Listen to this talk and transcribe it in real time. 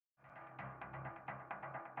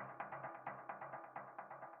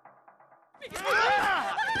Get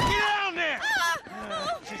down there!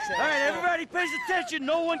 All right, everybody pays attention.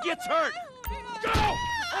 No one gets hurt. Go!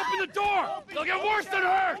 Open the door! They'll get worse than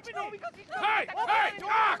hurt! Hey! Hey!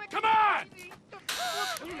 Ah! Come on!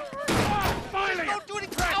 Ah, finally! Don't do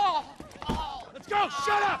anything. Let's go!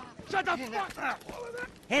 Shut up! Shut the fuck up!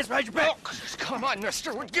 Hands behind your back. Oh, come on,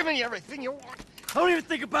 mister. We're giving you everything you want. Don't even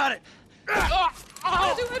think about it.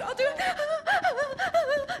 I'll do it.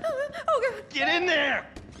 Oh, God. Get in there.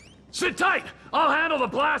 Sit tight! I'll handle the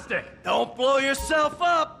blasting! Don't blow yourself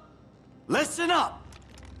up. Listen up.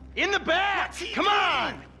 In the back. Come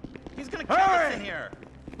on. He's gonna kill us in here.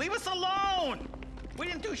 Leave us alone. We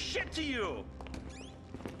didn't do shit to you.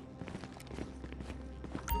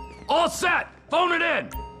 All set! Phone it in!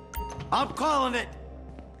 I'm calling it.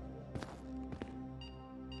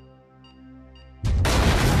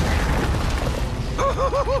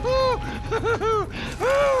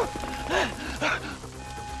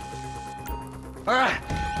 All right,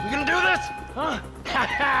 we gonna do this? Huh?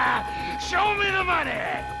 Show me the money!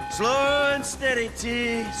 Slow and steady,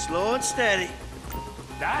 T. Slow and steady.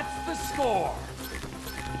 That's the score.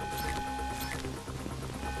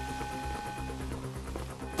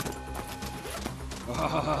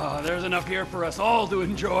 There's enough here for us all to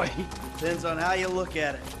enjoy. Depends on how you look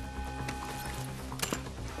at it.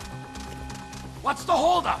 What's the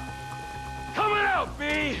holdup? Coming out,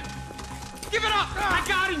 B! Give it up! I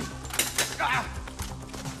got him!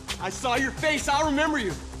 I saw your face. I'll remember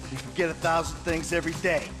you. You can get 1,000 things every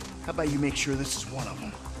day. How about you make sure this is one of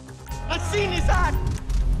them? I've seen his eyes.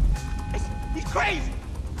 He's crazy.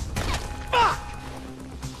 Fuck!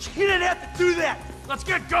 You didn't have to do that! Let's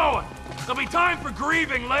get going! There'll be time for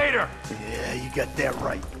grieving later! Yeah, you got that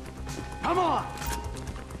right. Come on!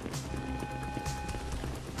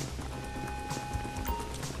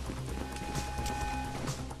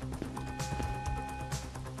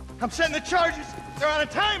 I'm setting the charges. They're on a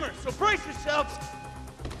timer, so brace yourselves.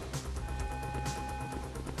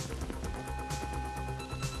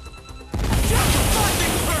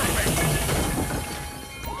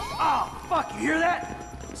 Oh, fuck, you hear that?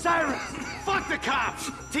 Sirens! Fuck the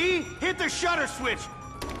cops. T, hit the shutter switch.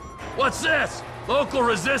 What's this? Local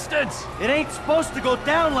resistance? It ain't supposed to go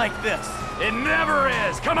down like this. It never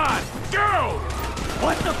is! Come on, go!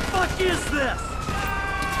 What the fuck is this?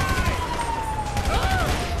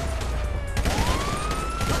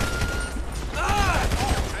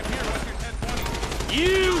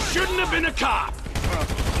 You shouldn't have been a cop!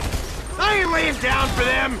 I ain't laying down for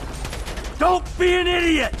them. Don't be an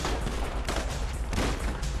idiot!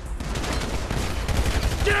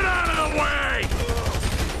 Get out of the way!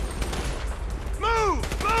 Move!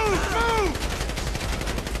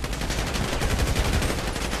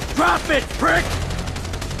 Drop it, prick!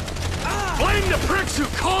 Blame the pricks who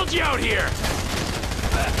called you out here!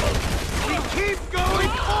 We keep going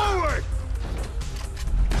forward!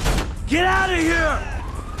 Get out of here!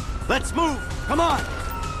 Let's move! Come on!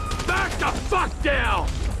 Back the fuck down!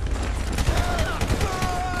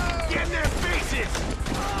 Get in their faces!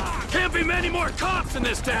 Can't be many more cops in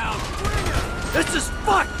this town! This is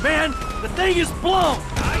fucked, man! The thing is blown!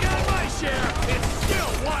 I got my share! It's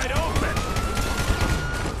still wide open!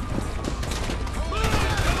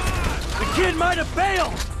 The kid might have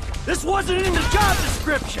bailed! This wasn't in the job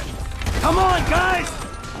description! Come on, guys!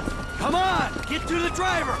 Come on! Get to the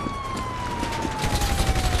driver!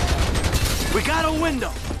 We got a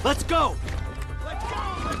window! Let's go! Let's go!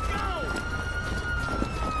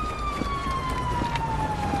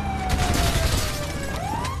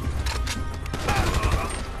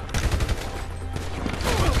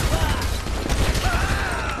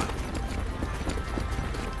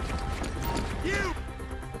 You!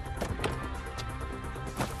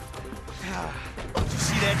 Did you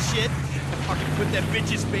see that shit? Fucking put that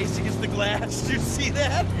bitch's face against the glass. Did you see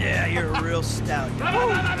that? Yeah, you're a real stout. Fuck,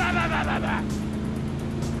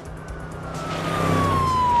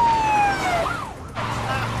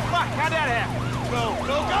 how'd that happen? Go!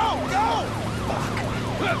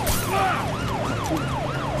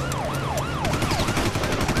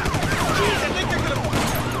 Jeez, I think they're gonna...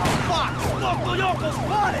 Fuck! Local yokel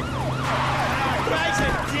spotted! Guy's a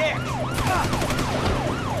dick!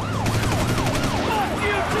 Fuck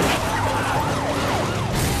you, too!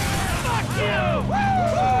 Fuck you!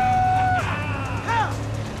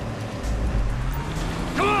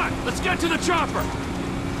 Come on, let's get to the chopper!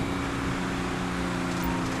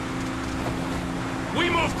 We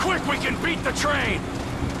move quick, we can beat the train!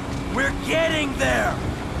 We're getting there!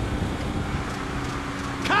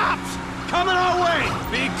 Cops! Coming our way!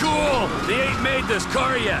 Be cool! They ain't made this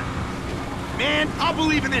car yet! Man, I'll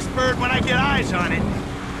believe in this bird when I get eyes on it.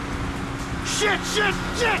 Shit, shit,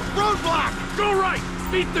 shit! Roadblock! Go right!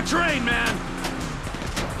 Beat the train, man!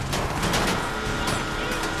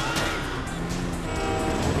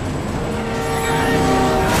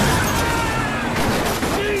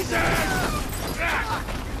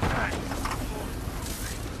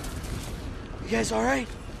 You guys all right?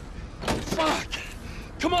 Fuck!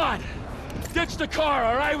 Come on! Ditch the car,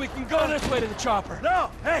 all right? We can go this way to the chopper.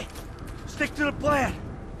 No! Hey! Stick to the plan!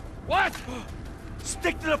 What?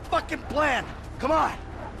 Stick to the fucking plan! Come on!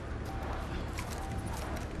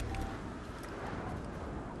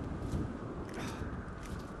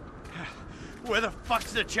 Where the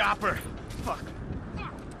fuck's the chopper? Fuck.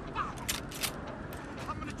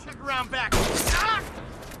 I'm gonna check around back. Ah!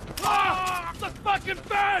 Ah! The fucking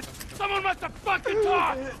bed! Someone must have fucking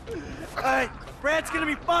talked! Alright, Brad's gonna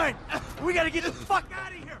be fine. We gotta get the fuck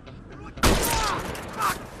out of here. Ah,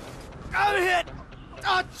 fuck! I'm hit!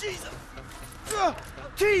 Oh, Jesus!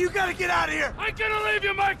 T, you gotta get out of here! I'm gonna leave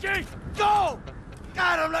you, Mikey! Go!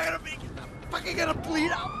 God, I'm not gonna be fucking gonna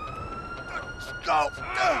bleed out. Go!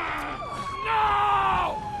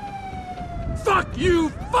 No! Fuck you!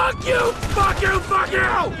 Fuck you! Fuck you! Fuck you!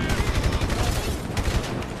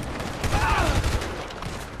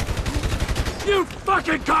 You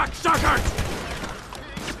fucking cocksuckers!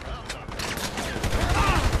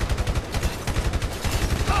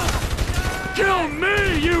 Kill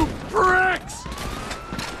me, you pricks!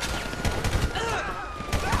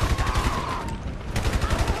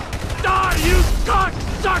 Die, you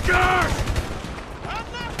cocksuckers!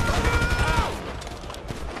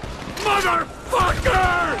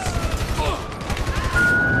 Motherfuckers!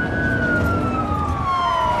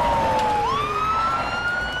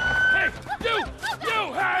 Hey, you,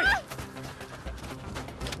 hey!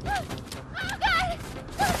 God!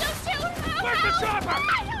 Don't shoot! Where's the chopper? I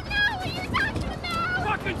don't know what you're talking about!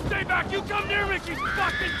 Fucking stay back! You come near me, she's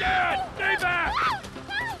fucking dead! Stay back! Help!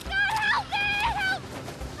 God, help me! Help!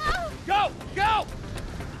 Help! Go! Go!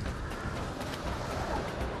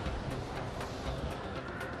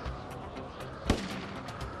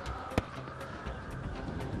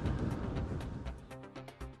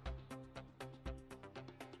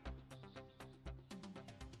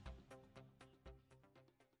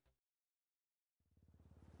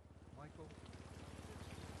 Michael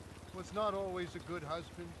was not always a good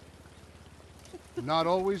husband, not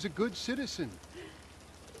always a good citizen.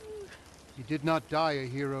 He did not die a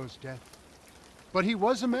hero's death, but he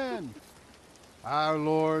was a man. Our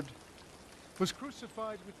Lord was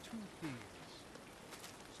crucified with 2 thieves,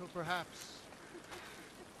 so perhaps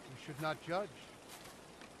we should not judge.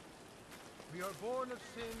 We are born of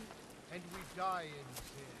sin, and we die in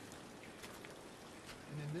sin.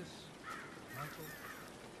 And in this, Michael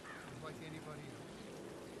is like anybody else.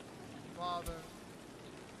 Father,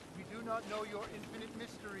 we do not know your infinite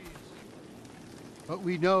mysteries, but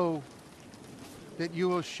we know that you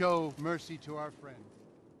will show mercy to our friend.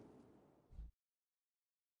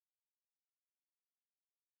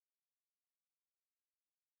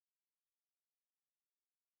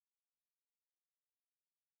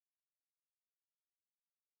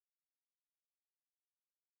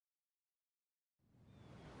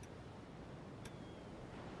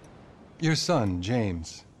 Your son,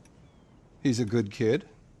 James. He's a good kid.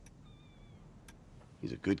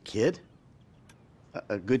 He's a good kid?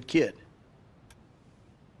 A good kid?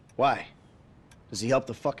 Why? Does he help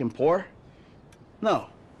the fucking poor? No.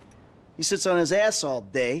 He sits on his ass all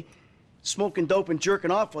day, smoking dope and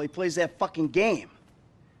jerking off while he plays that fucking game.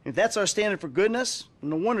 If that's our standard for goodness,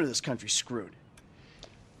 no wonder this country's screwed.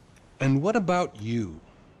 And what about you?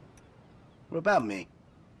 What about me?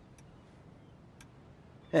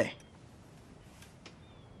 Hey.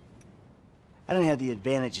 I don't have the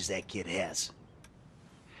advantages that kid has.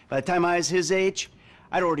 By the time I was his age,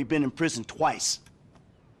 I'd already been in prison twice.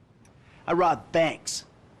 I robbed banks.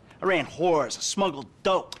 I ran whores. I smuggled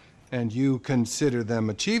dope. And you consider them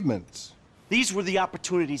achievements? These were the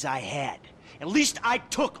opportunities I had. At least I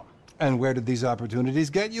took them. And where did these opportunities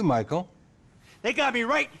get you, Michael? They got me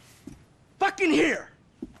right fucking here.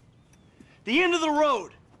 The end of the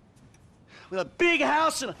road. With a big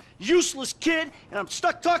house and a useless kid, and I'm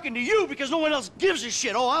stuck talking to you because no one else gives a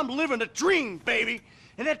shit. Oh, I'm living a dream, baby.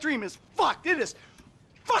 And that dream is fucked. It is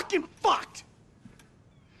fucking fucked.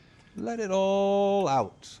 Let it all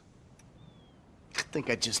out. I think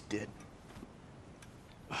I just did.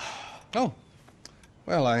 Oh.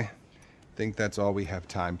 Well, I think that's all we have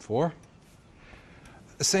time for.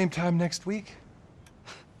 Same time next week?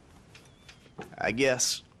 I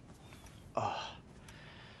guess. Oh.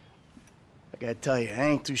 I gotta tell you, I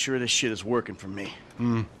ain't too sure this shit is working for me.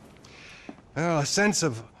 Well, a sense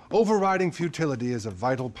of Overriding futility is a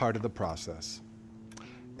vital part of the process.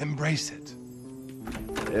 Embrace it.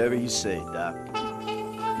 Whatever you say, Doc.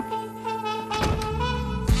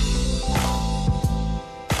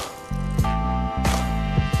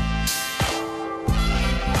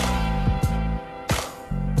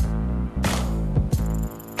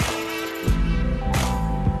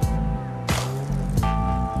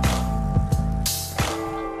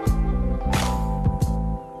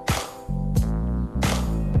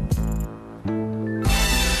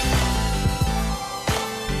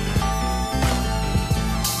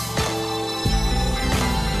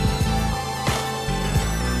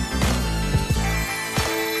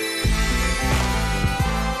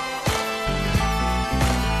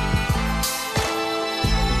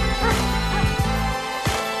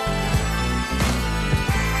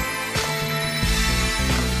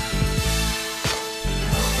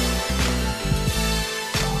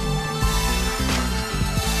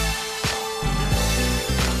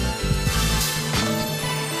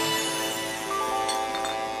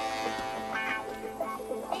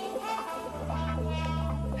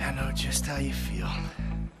 I know just how you feel.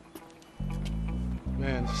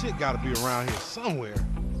 Man, shit gotta be around here somewhere.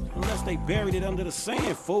 Unless they buried it under the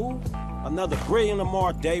sand, fool. Another brilliant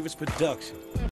Lamar Davis production.